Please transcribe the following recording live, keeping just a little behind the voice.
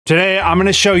Today, I'm going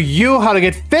to show you how to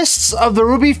get Fists of the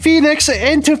Ruby Phoenix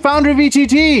into Foundry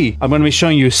VTT. I'm going to be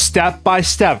showing you step by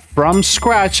step from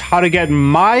scratch how to get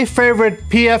my favorite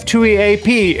PF2E AP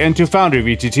into Foundry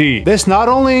VTT. This not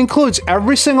only includes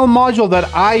every single module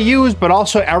that I use, but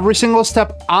also every single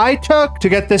step I took to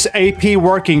get this AP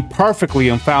working perfectly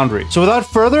in Foundry. So without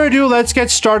further ado, let's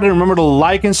get started. Remember to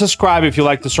like and subscribe if you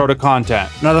like this sort of content.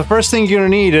 Now, the first thing you're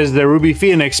going to need is the Ruby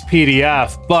Phoenix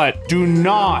PDF, but do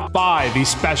not buy the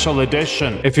special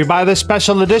edition. If you buy the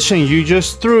special edition, you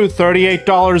just threw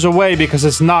 $38 away because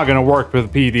it's not going to work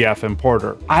with the PDF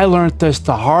importer. I learned this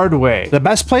the hard way. The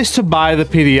best place to buy the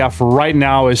PDF right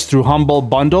now is through Humble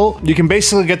Bundle. You can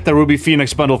basically get the Ruby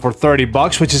Phoenix bundle for 30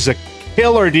 bucks, which is a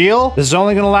killer deal. This is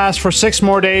only going to last for 6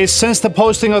 more days since the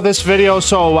posting of this video,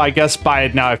 so I guess buy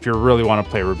it now if you really want to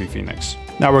play Ruby Phoenix.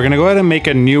 Now we're going to go ahead and make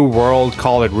a new world,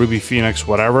 call it Ruby Phoenix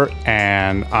whatever,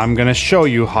 and I'm going to show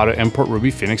you how to import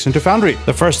Ruby Phoenix into Foundry.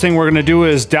 The first thing we're going to do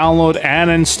is download and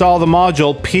install the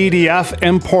module PDF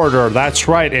Importer. That's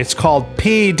right, it's called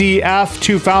PDF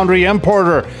to Foundry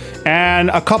Importer. And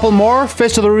a couple more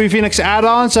Fist of the Ruby Phoenix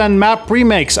add-ons and map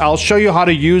remakes. I'll show you how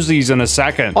to use these in a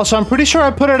second. Also, I'm pretty sure I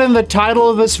put it in the title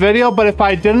of this video, but if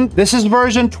I didn't, this is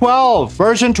version 12.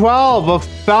 Version 12 of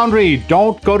Foundry.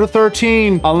 Don't go to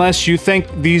 13 unless you think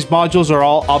these modules are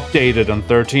all updated on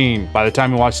 13 by the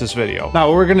time you watch this video. Now,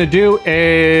 what we're gonna do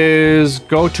is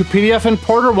go to PDF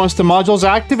Importer once the module is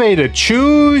activated.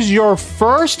 Choose your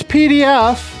first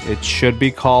PDF. It should be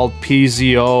called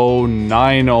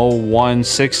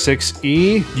PZO90166.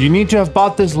 You need to have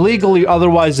bought this legally,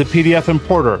 otherwise the PDF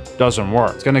importer doesn't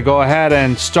work. It's going to go ahead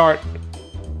and start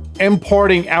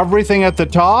importing everything at the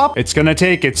top. It's going to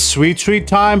take its sweet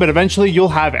time, but eventually you'll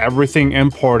have everything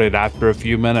imported after a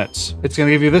few minutes. It's going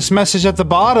to give you this message at the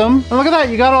bottom. And look at that,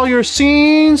 you got all your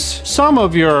scenes. Some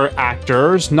of your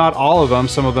actors, not all of them,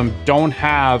 some of them don't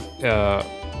have art.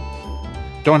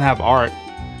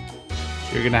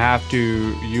 So you're going to have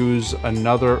to use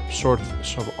another sort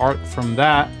of art from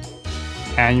that.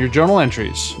 And your journal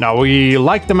entries. Now, we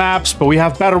like the maps, but we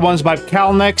have better ones by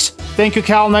Calnex. Thank you,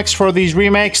 Calnex, for these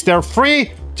remakes. They're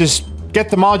free. Just get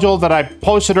the module that I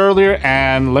posted earlier,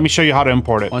 and let me show you how to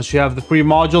import it. Once you have the free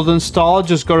modules installed,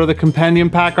 just go to the compendium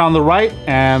pack on the right,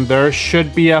 and there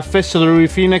should be a Fist of the Ruby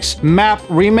Phoenix map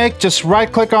remake. Just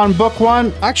right-click on Book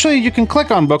 1. Actually, you can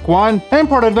click on Book 1,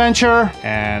 Import Adventure,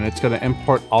 and it's going to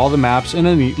import all the maps in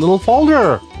a neat little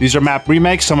folder. These are map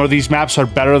remakes. Some of these maps are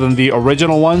better than the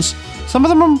original ones. Some of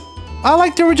them are... I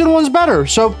like the original ones better,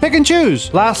 so pick and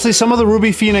choose. Lastly, some of the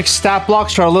Ruby Phoenix stat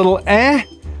blocks are a little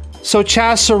so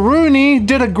Chaz Saruni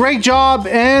did a great job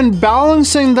in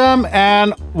balancing them,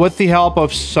 and with the help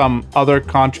of some other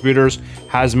contributors,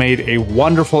 has made a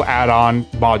wonderful add-on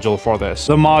module for this.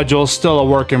 The module is still a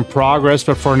work in progress,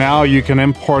 but for now you can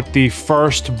import the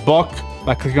first book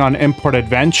by clicking on Import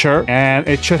Adventure, and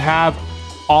it should have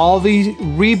all the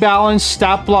rebalanced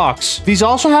stat blocks. These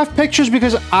also have pictures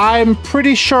because I'm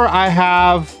pretty sure I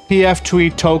have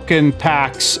PF2E token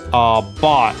packs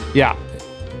bought. Yeah.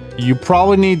 You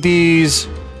probably need these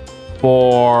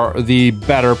for the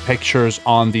better pictures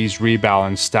on these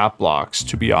rebalanced stat blocks,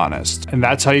 to be honest. And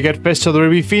that's how you get Fist of the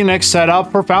Ruby Phoenix set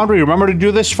up for Foundry. Remember to do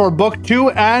this for Book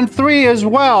 2 and 3 as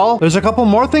well. There's a couple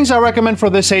more things I recommend for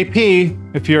this AP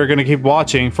if you're going to keep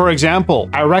watching. For example,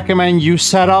 I recommend you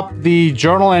set up the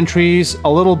journal entries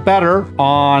a little better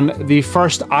on the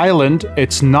first island.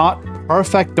 It's not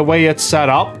perfect the way it's set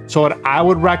up, so what I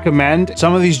would recommend,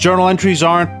 some of these journal entries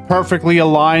aren't perfectly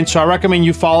aligned, so I recommend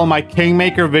you follow my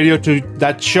Kingmaker video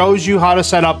that shows you how to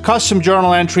set up custom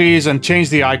journal entries and change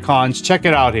the icons. Check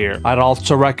it out here. I'd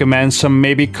also recommend some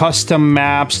maybe custom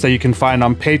maps that you can find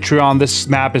on Patreon. This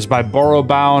map is by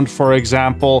Borrowbound, for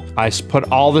example. I put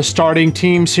all the starting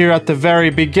teams here at the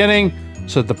very beginning,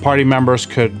 so that the party members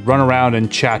could run around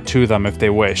and chat to them if they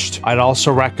wished. I'd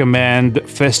also recommend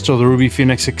Fist of the Ruby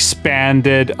Phoenix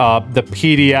Expanded, the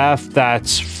PDF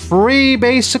that's free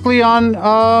basically on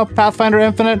Pathfinder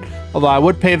Infinite, although I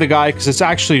would pay the guy because it's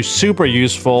actually super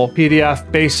useful.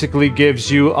 PDF basically gives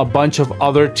you a bunch of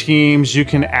other teams you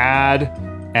can add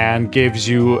and gives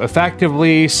you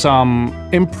effectively some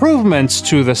improvements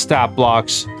to the stat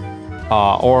blocks,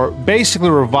 or basically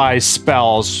revise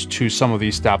spells to some of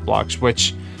these stat blocks,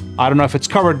 which I don't know if it's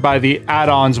covered by the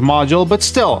add-ons module, but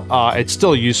still, it's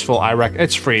still useful, I reckon.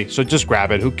 It's free, so just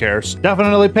grab it. Who cares?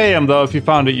 Definitely pay him, though, if you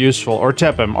found it useful, or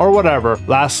tip him, or whatever.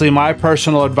 Lastly, my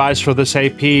personal advice for this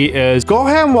AP is go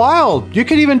ham wild. You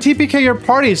could even TPK your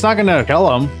party. It's not going to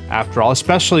kill him, after all,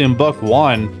 especially in book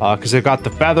 1, because they've got the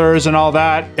feathers and all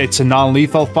that. It's a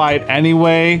non-lethal fight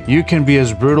anyway. You can be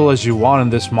as brutal as you want in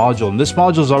this module, and this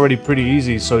module is already pretty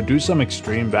easy, so do some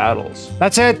extreme battles.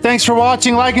 That's it. Thanks for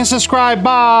watching. Like and subscribe.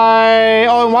 Bye.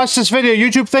 Oh, and watch this video.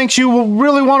 YouTube thinks you will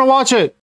really want to watch it.